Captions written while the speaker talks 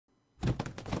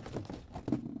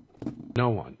No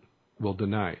one will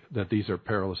deny that these are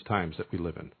perilous times that we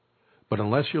live in. But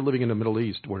unless you're living in the Middle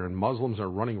East, wherein Muslims are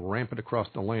running rampant across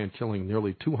the land, killing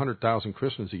nearly 200,000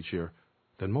 Christians each year,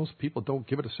 then most people don't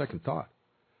give it a second thought.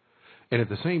 And at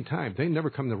the same time, they never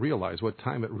come to realize what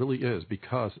time it really is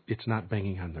because it's not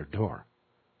banging on their door.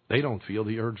 They don't feel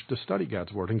the urge to study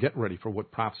God's Word and get ready for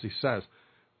what prophecy says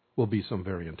will be some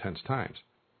very intense times.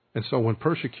 And so when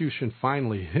persecution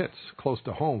finally hits close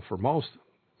to home for most,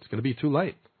 it's going to be too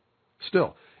late.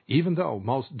 Still, even though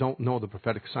most don't know the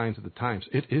prophetic signs of the times,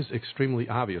 it is extremely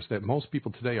obvious that most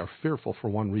people today are fearful for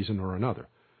one reason or another.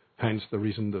 Hence the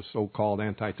reason the so-called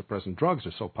antidepressant drugs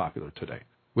are so popular today.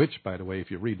 Which, by the way,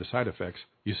 if you read the side effects,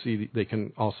 you see they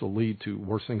can also lead to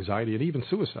worse anxiety and even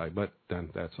suicide, but then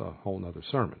that's a whole other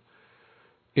sermon.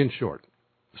 In short,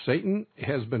 Satan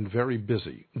has been very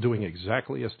busy doing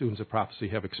exactly as students of prophecy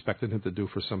have expected him to do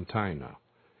for some time now.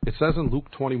 It says in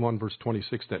Luke 21, verse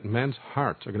 26, that men's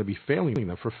hearts are going to be failing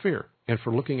them for fear and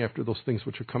for looking after those things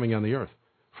which are coming on the earth.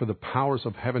 For the powers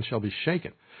of heaven shall be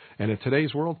shaken. And in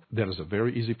today's world, that is a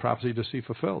very easy prophecy to see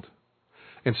fulfilled.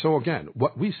 And so again,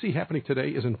 what we see happening today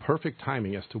is in perfect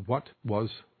timing as to what was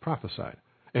prophesied.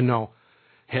 And no,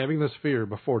 having this fear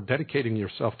before dedicating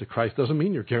yourself to Christ doesn't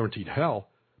mean you're guaranteed hell.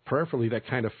 Prayerfully, that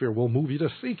kind of fear will move you to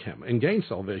seek Him and gain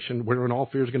salvation, wherein all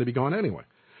fear is going to be gone anyway.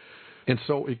 And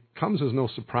so it comes as no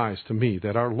surprise to me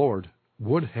that our Lord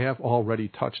would have already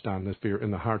touched on this fear in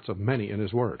the hearts of many in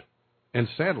His Word. And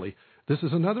sadly, this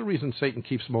is another reason Satan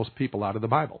keeps most people out of the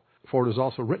Bible. For it is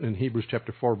also written in Hebrews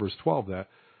chapter 4, verse 12, that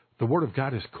the Word of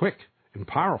God is quick and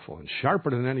powerful and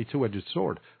sharper than any two-edged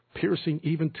sword, piercing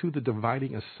even to the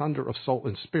dividing asunder of soul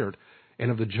and spirit and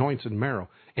of the joints and marrow,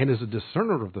 and is a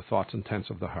discerner of the thoughts and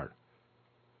intents of the heart.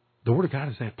 The Word of God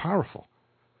is that powerful.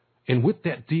 And with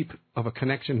that deep of a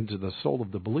connection to the soul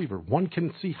of the believer, one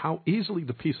can see how easily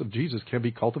the peace of Jesus can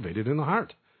be cultivated in the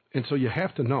heart. And so you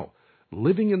have to know,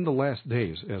 living in the last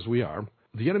days as we are,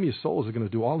 the enemy's souls are going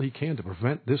to do all he can to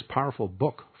prevent this powerful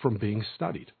book from being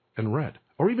studied and read,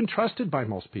 or even trusted by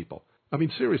most people. I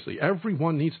mean, seriously,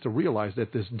 everyone needs to realize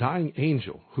that this dying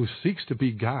angel who seeks to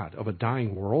be God of a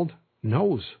dying world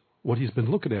knows what he's been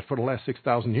looking at for the last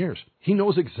 6,000 years. He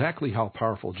knows exactly how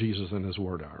powerful Jesus and His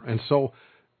Word are. And so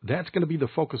that's going to be the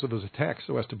focus of his attack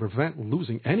so as to prevent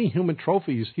losing any human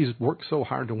trophies he's worked so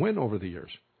hard to win over the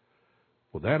years.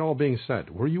 With that all being said,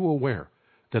 were you aware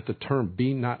that the term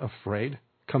 "be not afraid"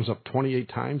 comes up 28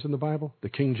 times in the Bible, the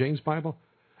King James Bible,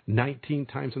 19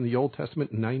 times in the Old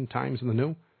Testament, 9 times in the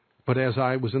New? But as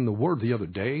I was in the Word the other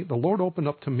day, the Lord opened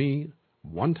up to me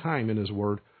one time in His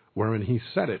Word wherein He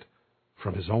said it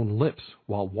from His own lips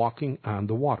while walking on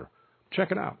the water.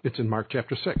 Check it out. It's in Mark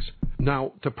chapter 6.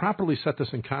 Now, to properly set this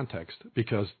in context,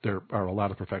 because there are a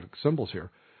lot of prophetic symbols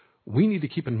here, we need to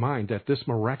keep in mind that this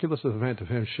miraculous event of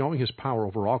Him showing His power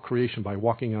over all creation by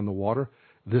walking on the water,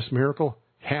 this miracle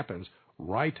happens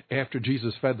right after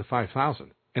Jesus fed the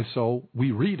 5,000. And so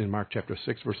we read in Mark chapter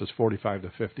 6, verses 45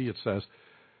 to 50, it says,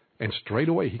 "And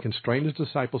straightway He constrained His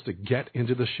disciples to get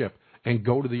into the ship and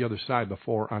go to the other side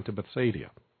before unto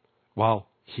Bethsaida, while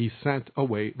He sent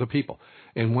away the people.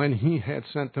 And when He had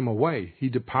sent them away, He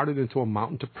departed into a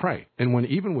mountain to pray. And when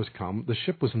even was come, the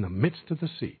ship was in the midst of the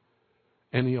sea,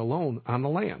 and He alone on the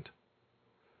land.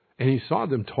 And He saw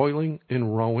them toiling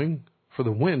and rowing, for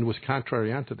the wind was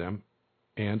contrary unto them.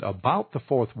 And about the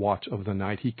 4th watch of the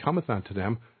night He cometh unto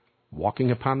them,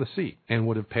 walking upon the sea, and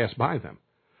would have passed by them.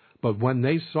 But when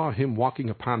they saw Him walking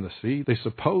upon the sea, they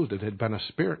supposed it had been a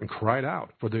spirit, and cried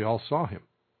out, for they all saw Him,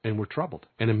 and were troubled.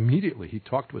 And immediately He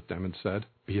talked with them and said,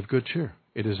 Be of good cheer,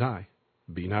 it is I,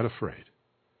 be not afraid."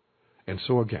 And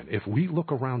so again, if we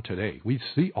look around today, we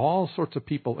see all sorts of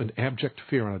people in abject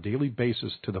fear on a daily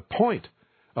basis to the point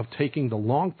of taking the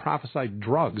long prophesied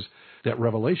drugs that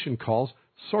Revelation calls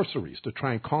sorceries to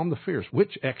try and calm the fears,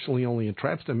 which actually only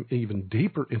entraps them even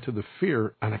deeper into the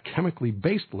fear on a chemically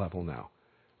based level now.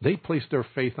 They place their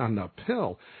faith on the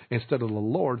pill instead of the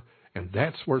Lord, and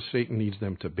that's where Satan needs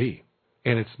them to be.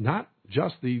 And it's not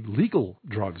just the legal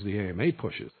drugs the AMA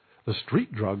pushes. The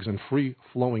street drugs and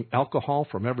free-flowing alcohol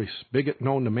from every spigot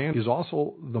known to man is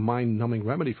also the mind-numbing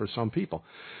remedy for some people.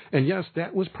 And yes,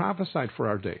 that was prophesied for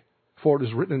our day. For it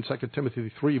is written in 2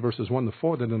 Timothy 3, verses 1 to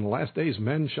 4, that in the last days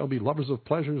men shall be lovers of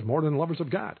pleasures more than lovers of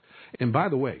God. And by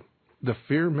the way, the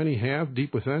fear many have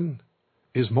deep within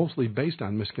is mostly based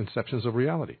on misconceptions of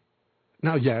reality.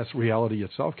 Now, yes, reality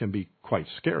itself can be quite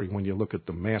scary when you look at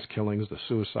the mass killings, the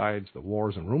suicides, the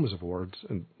wars and rumors of wars,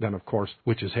 and then, of course,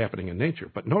 which is happening in nature.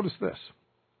 But notice this.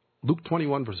 Luke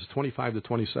 21, verses 25 to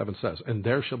 27 says, "And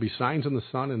there shall be signs in the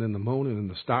sun and in the moon and in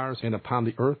the stars, and upon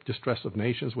the earth distress of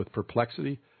nations with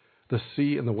perplexity, the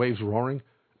sea and the waves roaring.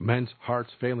 men's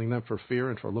hearts failing them for fear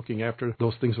and for looking after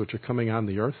those things which are coming on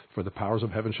the earth, for the powers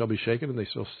of heaven shall be shaken, and they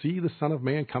shall see the Son of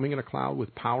Man coming in a cloud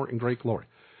with power and great glory.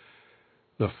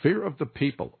 The fear of the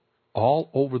people all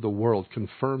over the world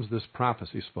confirms this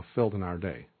prophecy is fulfilled in our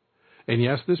day. And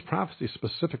yes, this prophecy is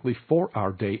specifically for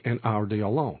our day and our day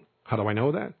alone. How do I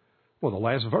know that? Well, the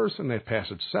last verse in that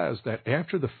passage says that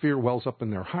after the fear wells up in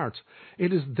their hearts,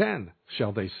 it is then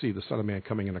shall they see the Son of Man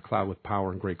coming in a cloud with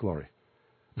power and great glory.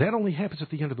 That only happens at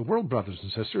the end of the world, brothers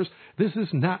and sisters. This is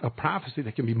not a prophecy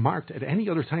that can be marked at any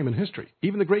other time in history.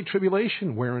 Even the Great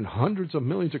Tribulation, wherein hundreds of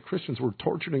millions of Christians were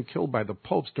tortured and killed by the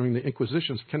popes during the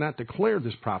Inquisitions, cannot declare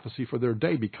this prophecy for their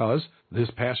day because this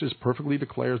passage perfectly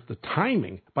declares the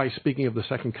timing by speaking of the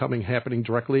second coming happening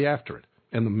directly after it.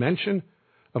 And the mention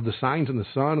of the signs in the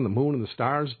sun and the moon and the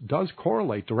stars does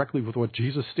correlate directly with what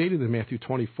Jesus stated in Matthew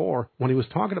 24 when he was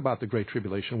talking about the Great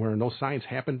Tribulation, wherein those signs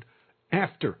happened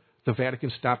after the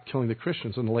Vatican stopped killing the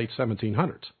Christians in the late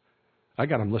 1700s. I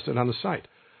got them listed on the site.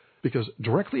 Because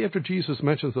directly after Jesus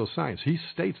mentions those signs, he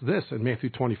states this in Matthew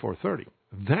 24:30.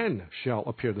 Then shall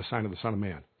appear the sign of the Son of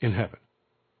Man in heaven.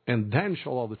 And then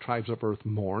shall all the tribes of earth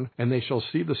mourn, and they shall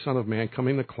see the Son of Man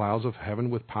coming in the clouds of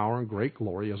heaven with power and great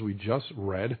glory, as we just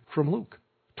read from Luke.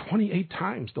 28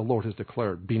 times the Lord has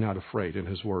declared, be not afraid in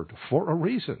his word, for a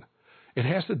reason. It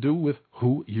has to do with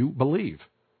who you believe.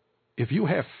 If you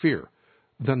have fear,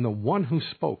 then the one who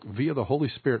spoke via the Holy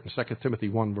Spirit in 2 Timothy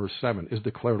 1 verse 7 is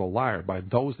declared a liar by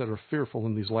those that are fearful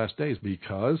in these last days,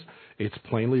 because it's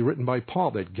plainly written by Paul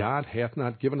that God hath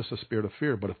not given us a spirit of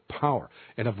fear, but of power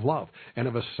and of love and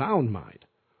of a sound mind.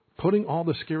 Putting all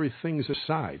the scary things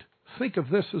aside, think of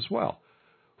this as well.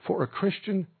 For a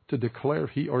Christian to declare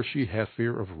he or she has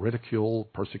fear of ridicule,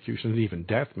 persecution, and even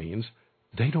death means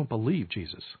they don't believe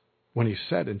Jesus. When he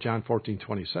said in John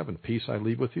 14:27, peace I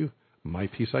leave with you, my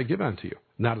peace I give unto you.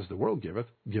 Not as the world giveth,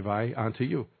 give I unto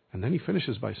you. And then he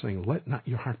finishes by saying, let not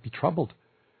your heart be troubled,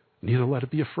 neither let it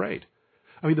be afraid.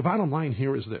 I mean, the bottom line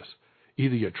here is this.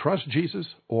 Either you trust Jesus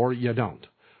or you don't.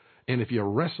 And if you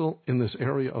wrestle in this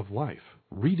area of life,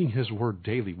 reading his word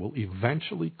daily will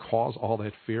eventually cause all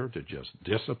that fear to just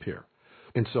disappear.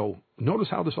 And so notice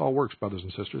how this all works, brothers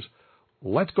and sisters.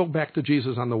 Let's go back to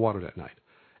Jesus on the water that night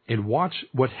and watch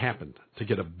what happened to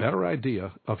get a better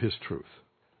idea of his truth.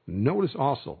 Notice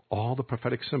also all the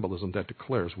prophetic symbolism that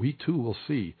declares we too will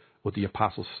see what the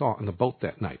apostles saw in the boat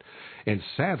that night. And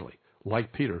sadly,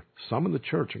 like Peter, some in the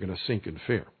church are going to sink in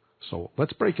fear. So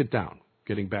let's break it down,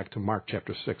 getting back to Mark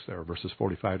chapter 6 there, verses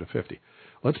 45 to 50.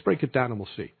 Let's break it down and we'll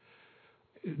see.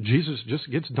 Jesus just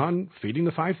gets done feeding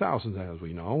the 5,000, as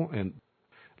we know, and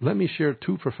let me share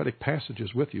two prophetic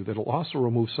passages with you that will also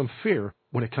remove some fear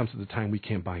when it comes to the time we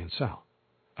can't buy and sell.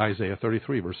 Isaiah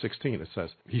 33, verse 16, it says,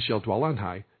 he shall dwell on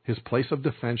high, his place of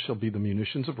defense shall be the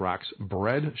munitions of rocks,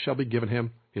 bread shall be given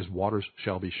him, his waters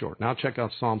shall be short. Now check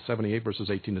out Psalm 78, verses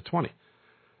 18 to 20.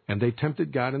 And they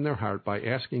tempted God in their heart by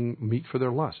asking meat for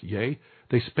their lust. Yea,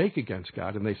 they spake against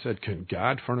God, and they said, can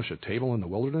God furnish a table in the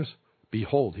wilderness?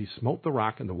 Behold, he smote the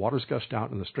rock, and the waters gushed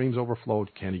out, and the streams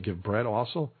overflowed. Can he give bread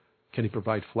also? Can he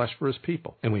provide flesh for his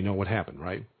people? And we know what happened,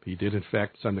 right? He did, in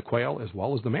fact, send the quail as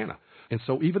well as the manna. And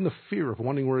so even the fear of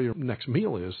wondering where your next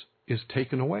meal is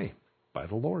taken away by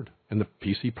the Lord and the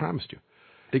peace he promised you.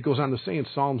 It goes on to say in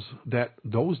Psalms that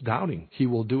those doubting he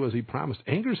will do as he promised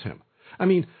angers him. I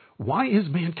mean, why is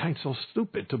mankind so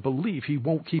stupid to believe he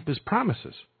won't keep his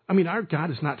promises? I mean, our God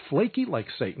is not flaky like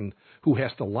Satan, who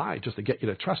has to lie just to get you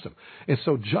to trust him. And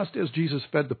so just as Jesus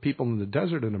fed the people in the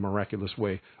desert in a miraculous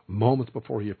way moments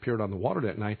before he appeared on the water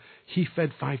that night, he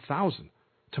fed 5,000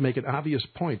 to make an obvious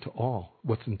point to all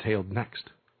what's entailed next.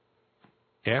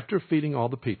 After feeding all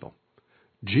the people,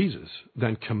 Jesus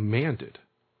then commanded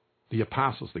the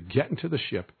apostles to get into the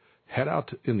ship, head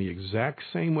out in the exact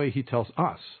same way he tells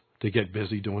us to get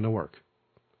busy doing the work.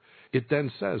 It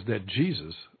then says that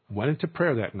Jesus went into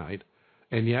prayer that night,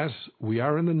 and yes, we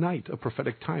are in the night of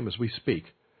prophetic time as we speak,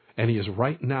 and he is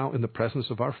right now in the presence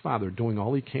of our Father doing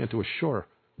all he can to assure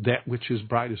that which his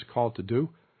bride is called to do,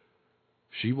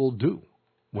 she will do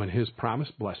when his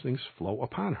promised blessings flow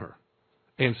upon her.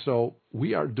 And so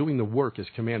we are doing the work as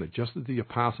commanded, just as the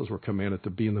apostles were commanded to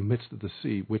be in the midst of the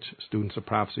sea, which students of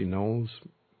prophecy knows,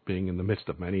 being in the midst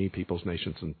of many peoples,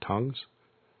 nations, and tongues.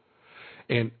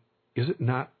 And is it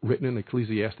not written in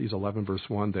Ecclesiastes 11, verse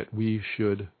 1, that we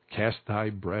should cast thy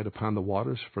bread upon the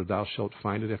waters, for thou shalt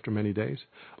find it after many days?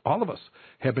 All of us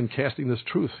have been casting this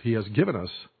truth he has given us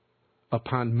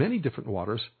upon many different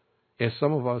waters, as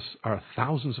some of us are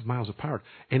thousands of miles apart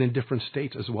and in different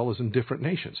states as well as in different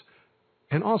nations.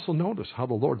 And also notice how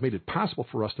the Lord made it possible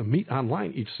for us to meet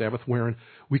online each Sabbath, wherein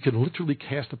we can literally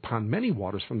cast upon many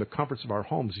waters from the comforts of our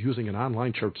homes using an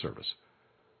online church service.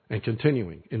 And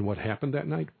continuing in what happened that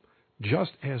night,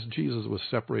 just as Jesus was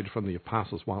separated from the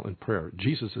apostles while in prayer,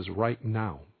 Jesus is right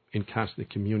now in constant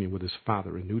communion with his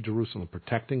Father in New Jerusalem,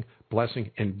 protecting,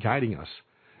 blessing, and guiding us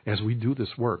as we do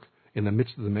this work in the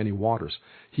midst of the many waters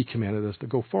he commanded us to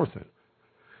go forth in.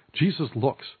 Jesus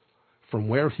looks from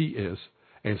where he is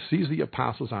and sees the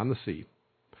apostles on the sea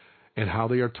and how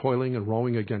they are toiling and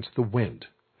rowing against the wind.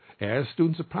 As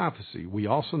students of prophecy, we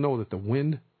also know that the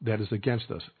wind that is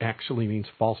against us actually means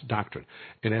false doctrine.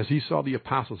 And as he saw the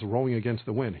apostles rowing against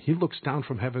the wind, he looks down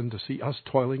from heaven to see us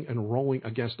toiling and rowing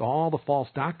against all the false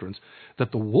doctrines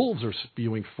that the wolves are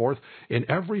spewing forth in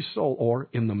every soul or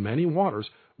in the many waters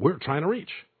we're trying to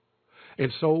reach.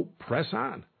 And so press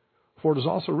on. For it is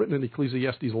also written in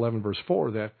Ecclesiastes 11, verse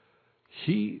 4, that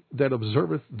he that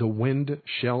observeth the wind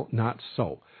shall not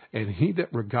sow, and he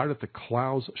that regardeth the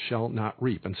clouds shall not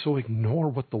reap. And so ignore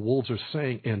what the wolves are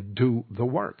saying and do the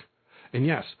work. And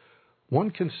yes,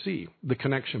 one can see the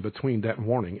connection between that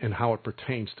warning and how it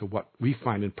pertains to what we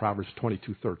find in Proverbs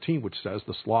 22:13, which says,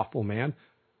 the slothful man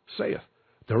saith,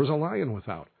 there is a lion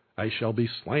without, I shall be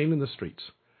slain in the streets.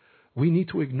 We need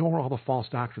to ignore all the false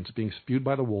doctrines being spewed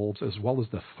by the wolves as well as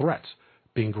the threats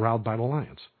being growled by the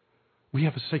lions. We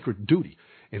have a sacred duty,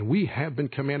 and we have been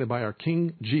commanded by our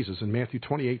King Jesus in Matthew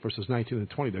 28, verses 19 and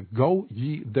 20, to go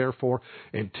ye therefore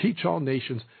and teach all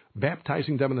nations,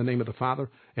 baptizing them in the name of the Father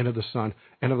and of the Son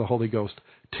and of the Holy Ghost,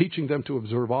 teaching them to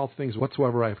observe all things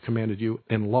whatsoever I have commanded you,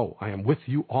 and lo, I am with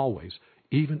you always,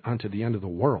 even unto the end of the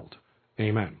world.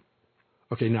 Amen.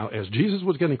 Okay, now as Jesus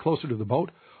was getting closer to the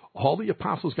boat, all the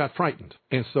apostles got frightened.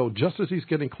 And so just as he's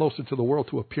getting closer to the world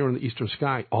to appear in the eastern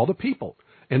sky, all the people,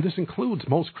 and this includes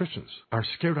most Christians, are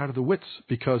scared out of the wits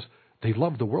because they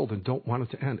love the world and don't want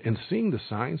it to end. And seeing the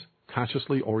signs,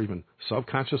 consciously or even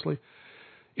subconsciously,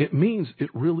 it means it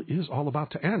really is all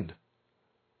about to end.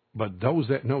 But those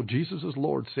that know Jesus is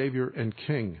Lord, Savior, and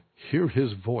King hear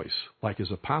his voice, like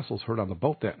his apostles heard on the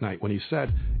boat that night when he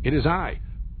said, it is I,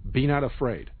 be not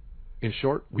afraid. In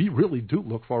short, we really do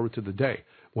look forward to the day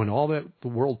when all that the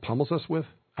world pummels us with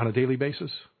on a daily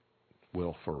basis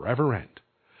will forever end.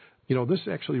 You know, this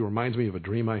actually reminds me of a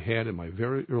dream I had in my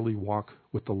very early walk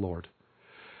with the Lord.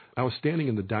 I was standing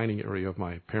in the dining area of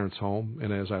my parents' home,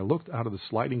 and as I looked out of the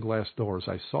sliding glass doors,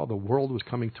 I saw the world was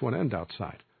coming to an end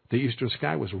outside. The eastern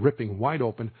sky was ripping wide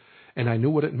open, and I knew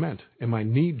what it meant. And my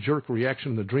knee-jerk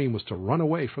reaction in the dream was to run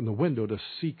away from the window to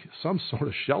seek some sort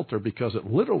of shelter because it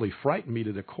literally frightened me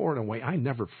to the core in a way I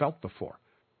never felt before.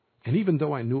 And even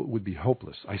though I knew it would be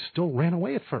hopeless, I still ran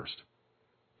away at first.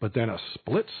 But then a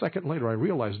split second later, I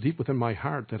realized deep within my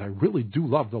heart that I really do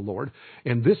love the Lord,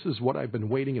 and this is what I've been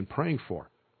waiting and praying for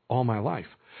all my life.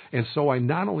 And so I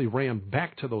not only ran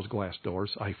back to those glass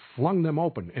doors, I flung them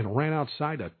open and ran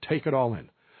outside to take it all in.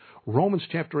 Romans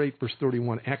chapter 8, verse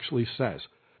 31 actually says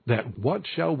that what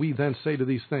shall we then say to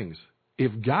these things?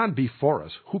 If God be for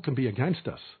us, who can be against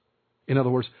us? In other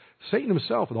words, Satan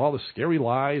himself, with all the scary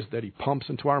lies that he pumps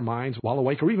into our minds while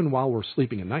awake or even while we're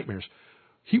sleeping in nightmares,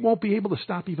 he won't be able to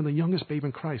stop even the youngest babe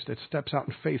in Christ that steps out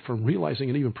in faith from realizing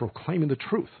and even proclaiming the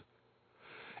truth.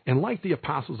 And like the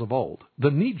apostles of old,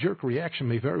 the knee-jerk reaction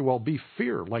may very well be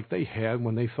fear like they had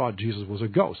when they thought Jesus was a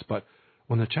ghost. But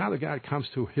when the child of God comes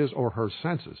to his or her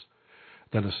senses,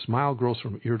 then a smile grows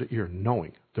from ear to ear,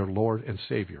 knowing their Lord and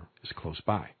Savior is close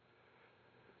by.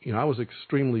 You know, I was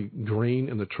extremely green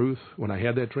in the truth when I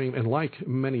had that dream, and like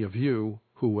many of you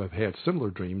who have had similar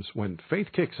dreams, when faith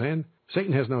kicks in,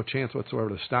 Satan has no chance whatsoever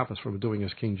to stop us from doing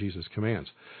as King Jesus commands.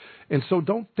 And so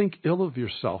don't think ill of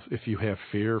yourself if you have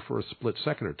fear for a split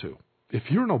second or two. If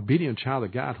you're an obedient child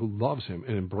of God who loves him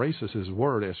and embraces his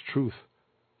word as truth,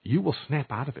 you will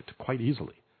snap out of it quite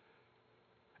easily.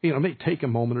 You know, it may take a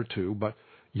moment or two, but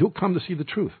you'll come to see the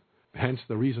truth. Hence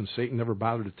the reason Satan never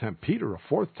bothered to tempt Peter a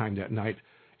fourth time that night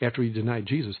after he denied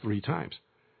Jesus 3 times.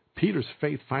 Peter's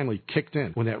faith finally kicked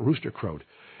in when that rooster crowed,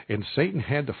 and Satan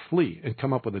had to flee and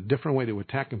come up with a different way to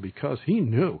attack him because he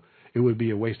knew it would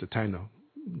be a waste of time to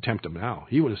tempt him now.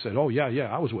 He would have said, oh, yeah,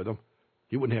 I was with him.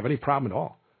 He wouldn't have any problem at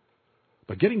all.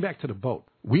 But getting back to the boat,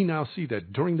 we now see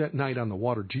that during that night on the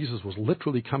water, Jesus was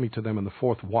literally coming to them in the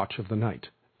 4th watch of the night.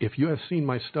 If you have seen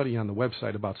my study on the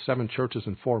website about 7 churches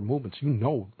and 4 movements, you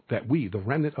know that we, the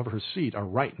remnant of her seed, are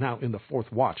right now in the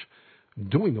 4th watch,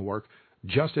 doing the work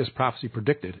just as prophecy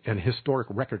predicted and historic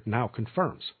record now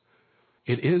confirms.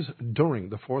 It is during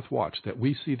the 4th watch that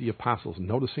we see the apostles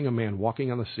noticing a man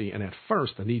walking on the sea, and at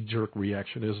first the knee-jerk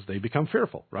reaction is they become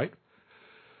fearful, right?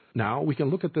 Now, we can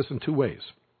look at this in 2 ways.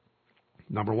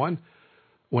 Number 1,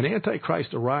 When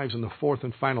Antichrist arrives in the fourth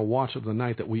and final watch of the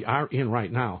night that we are in right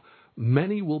now,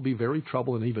 many will be very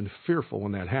troubled and even fearful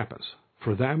when that happens.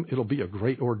 For them, it'll be a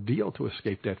great ordeal to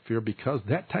escape that fear because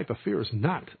that type of fear is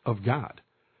not of God.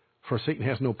 For Satan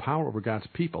has no power over God's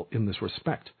people in this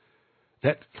respect.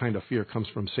 That kind of fear comes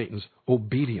from Satan's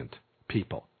obedient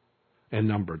people. And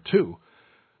number two,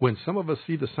 when some of us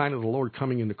see the sign of the Lord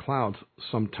coming in the clouds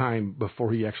sometime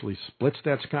before he actually splits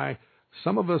that sky,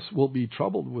 some of us will be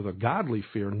troubled with a godly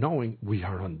fear, knowing we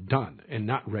are undone and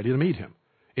not ready to meet him.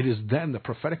 It is then the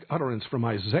prophetic utterance from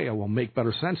Isaiah will make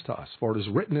better sense to us. For it is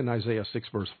written in Isaiah 6,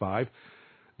 verse 5,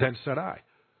 Then said I,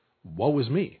 Woe is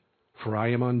me, for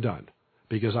I am undone,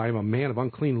 because I am a man of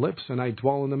unclean lips, and I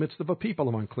dwell in the midst of a people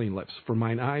of unclean lips. For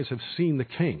mine eyes have seen the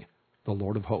King, the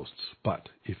Lord of hosts. But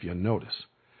if you notice,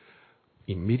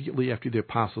 immediately after the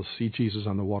apostles see Jesus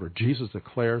on the water, Jesus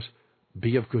declares,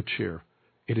 Be of good cheer.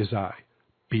 It is I.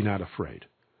 Be not afraid.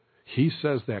 He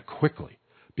says that quickly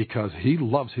because he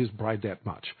loves his bride that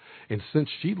much. And since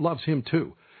she loves him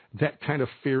too, that kind of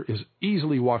fear is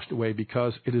easily washed away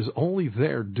because it is only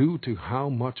there due to how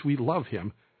much we love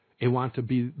him and want to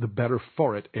be the better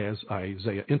for it, as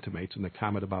Isaiah intimates in the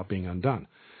comment about being undone.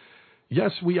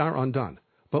 Yes, we are undone,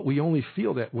 but we only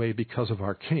feel that way because of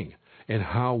our King and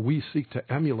how we seek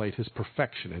to emulate his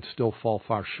perfection and still fall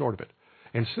far short of it.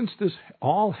 And since this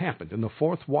all happened in the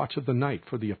fourth watch of the night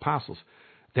for the apostles,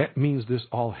 that means this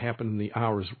all happened in the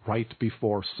hours right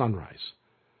before sunrise.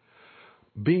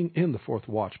 Being in the fourth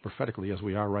watch prophetically as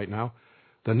we are right now,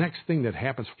 the next thing that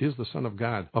happens is the Son of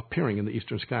God appearing in the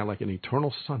eastern sky like an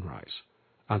eternal sunrise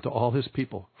unto all his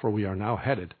people, for we are now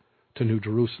headed to New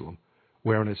Jerusalem,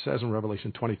 wherein it says in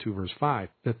Revelation 22, verse 5,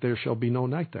 that there shall be no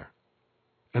night there.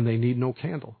 And they need no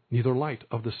candle, neither light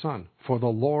of the sun. For the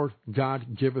Lord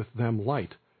God giveth them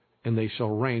light, and they shall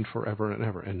reign forever and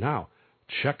ever. And now,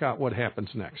 check out what happens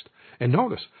next. And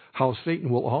notice how Satan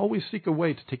will always seek a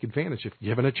way to take advantage if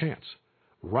given a chance.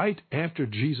 Right after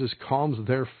Jesus calms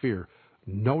their fear,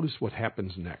 notice what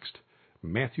happens next.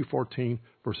 Matthew 14,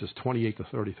 verses 28 to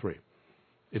 33.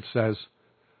 It says,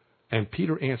 And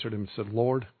Peter answered him and said,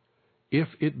 Lord, if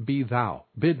it be thou,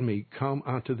 bid me come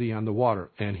unto thee on the water.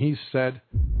 And he said,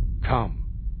 Come.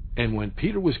 And when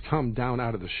Peter was come down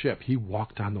out of the ship, he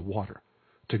walked on the water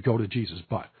to go to Jesus.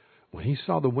 But when he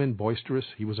saw the wind boisterous,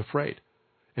 he was afraid.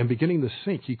 And beginning to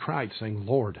sink, he cried, saying,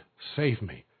 Lord, save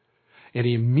me. And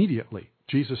immediately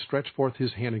Jesus stretched forth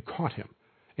his hand and caught him,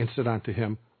 and said unto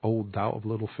him, O thou of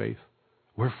little faith,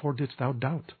 wherefore didst thou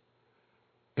doubt?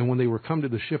 And when they were come to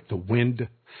the ship, the wind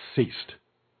ceased.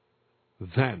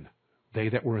 Then they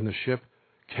that were in the ship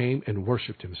came and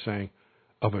worshipped him, saying,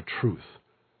 Of a truth,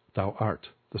 thou art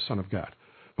the Son of God.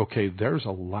 Okay, there's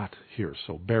a lot here,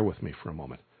 so bear with me for a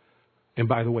moment. And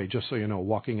by the way, just so you know,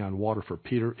 walking on water for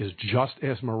Peter is just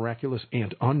as miraculous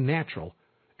and unnatural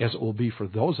as it will be for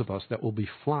those of us that will be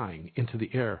flying into the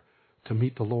air to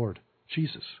meet the Lord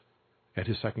Jesus at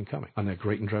his second coming on that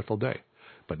great and dreadful day.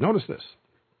 But notice this.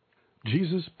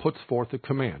 Jesus puts forth a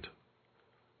command.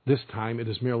 This time it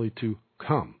is merely to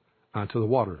come onto the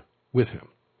water with him.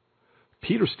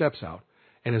 Peter steps out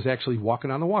and is actually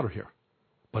walking on the water here.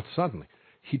 But suddenly,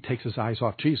 he takes his eyes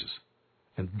off Jesus.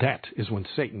 And that is when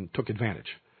Satan took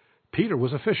advantage. Peter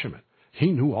was a fisherman.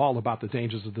 He knew all about the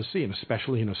dangers of the sea, and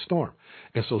especially in a storm.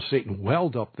 And so Satan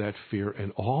welled up that fear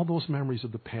and all those memories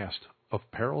of the past, of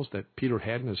perils that Peter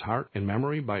had in his heart and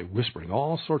memory, by whispering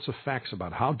all sorts of facts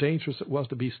about how dangerous it was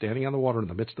to be standing on the water in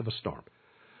the midst of a storm.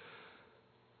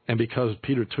 And because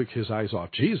Peter took his eyes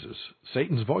off Jesus,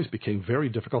 Satan's voice became very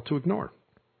difficult to ignore.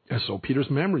 And so Peter's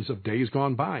memories of days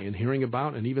gone by and hearing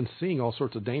about and even seeing all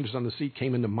sorts of dangers on the sea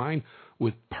came into mind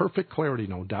with perfect clarity,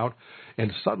 no doubt.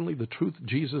 And suddenly the truth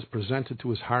Jesus presented to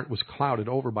his heart was clouded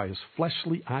over by his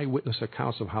fleshly eyewitness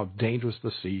accounts of how dangerous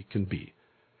the sea can be.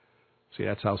 See,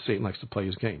 that's how Satan likes to play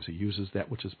his games. He uses that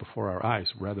which is before our eyes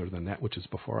rather than that which is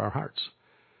before our hearts.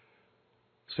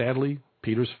 Sadly,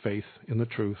 Peter's faith in the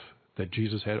truth that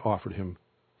Jesus had offered him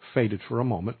faded for a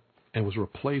moment and was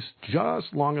replaced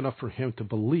just long enough for him to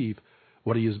believe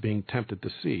what he is being tempted to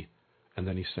see, and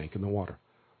then he sank in the water.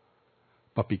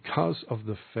 But because of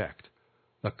the fact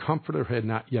the Comforter had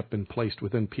not yet been placed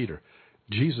within Peter,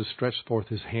 Jesus stretched forth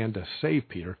his hand to save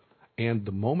Peter, and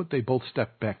the moment they both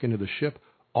stepped back into the ship,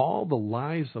 all the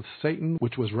lies of Satan,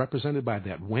 which was represented by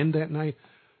that wind that night,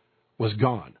 was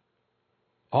gone.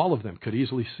 All of them could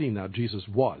easily see now Jesus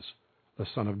was the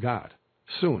Son of God.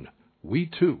 Soon, we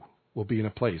too will be in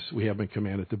a place we have been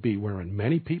commanded to be, wherein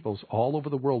many peoples all over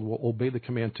the world will obey the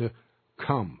command to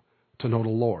come to know the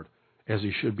Lord as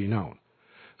he should be known.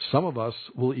 Some of us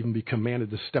will even be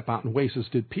commanded to step out in ways as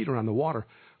did Peter on the water,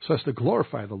 so as to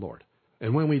glorify the Lord.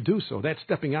 And when we do so, that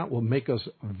stepping out will make us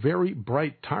very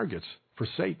bright targets for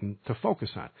Satan to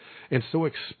focus on. And so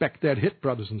expect that hit,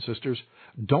 brothers and sisters.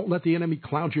 Don't let the enemy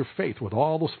cloud your faith with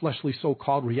all those fleshly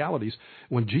so-called realities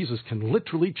when Jesus can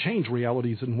literally change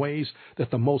realities in ways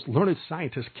that the most learned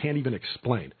scientists can't even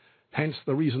explain. Hence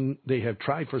the reason they have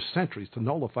tried for centuries to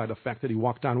nullify the fact that he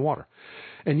walked on water.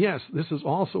 And yes, this is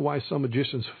also why some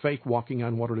magicians fake walking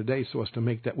on water today so as to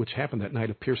make that which happened that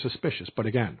night appear suspicious. But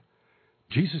again,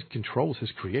 Jesus controls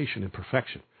his creation in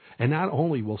perfection. And not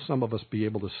only will some of us be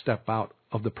able to step out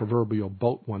of the proverbial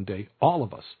boat one day, all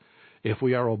of us, if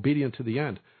we are obedient to the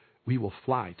end, we will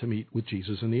fly to meet with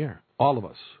Jesus in the air. All of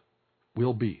us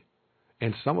will be.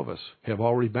 And some of us have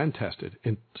already been tested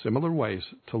in similar ways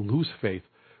to lose faith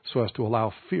so as to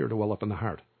allow fear to well up in the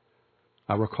heart.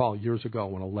 I recall years ago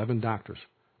when 11 doctors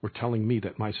were telling me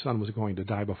that my son was going to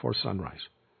die before sunrise.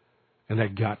 And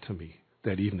that got to me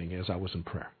that evening as I was in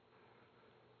prayer.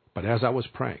 But as I was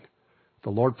praying, the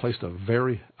Lord placed a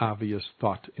very obvious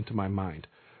thought into my mind,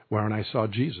 wherein I saw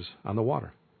Jesus on the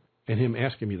water, and him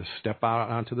asking me to step out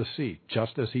onto the sea,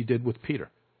 just as he did with Peter.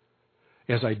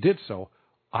 As I did so,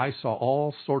 I saw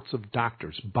all sorts of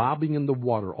doctors bobbing in the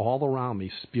water all around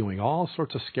me, spewing all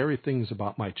sorts of scary things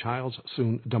about my child's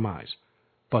soon demise.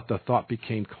 But the thought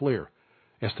became clear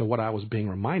as to what I was being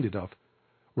reminded of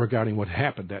regarding what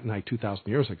happened that night 2,000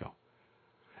 years ago.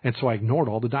 And so I ignored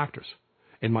all the doctors.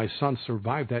 And my son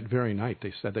survived that very night.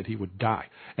 They said that he would die.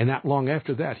 And not long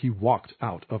after that, he walked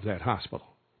out of that hospital.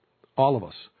 All of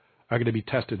us are going to be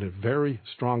tested in very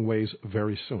strong ways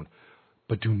very soon.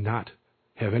 But do not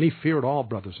have any fear at all,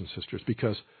 brothers and sisters,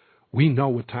 because we know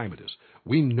what time it is.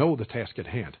 We know the task at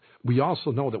hand. We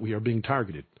also know that we are being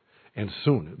targeted. And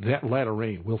soon that latter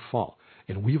rain will fall.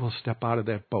 And we will step out of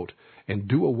that boat and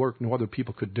do a work no other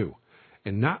people could do.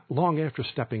 And not long after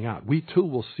stepping out, we too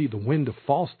will see the wind of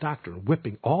false doctrine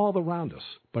whipping all around us.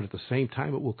 But at the same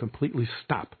time, it will completely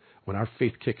stop when our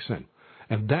faith kicks in.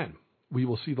 And then we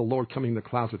will see the Lord coming in the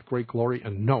clouds with great glory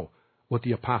and know what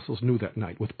the apostles knew that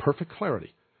night with perfect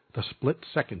clarity. The split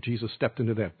second Jesus stepped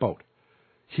into that boat.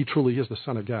 He truly is the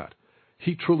Son of God.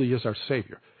 He truly is our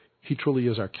Savior. He truly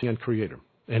is our King and Creator.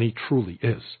 And he truly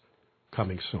is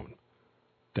coming soon.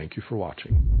 Thank you for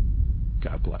watching.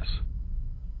 God bless.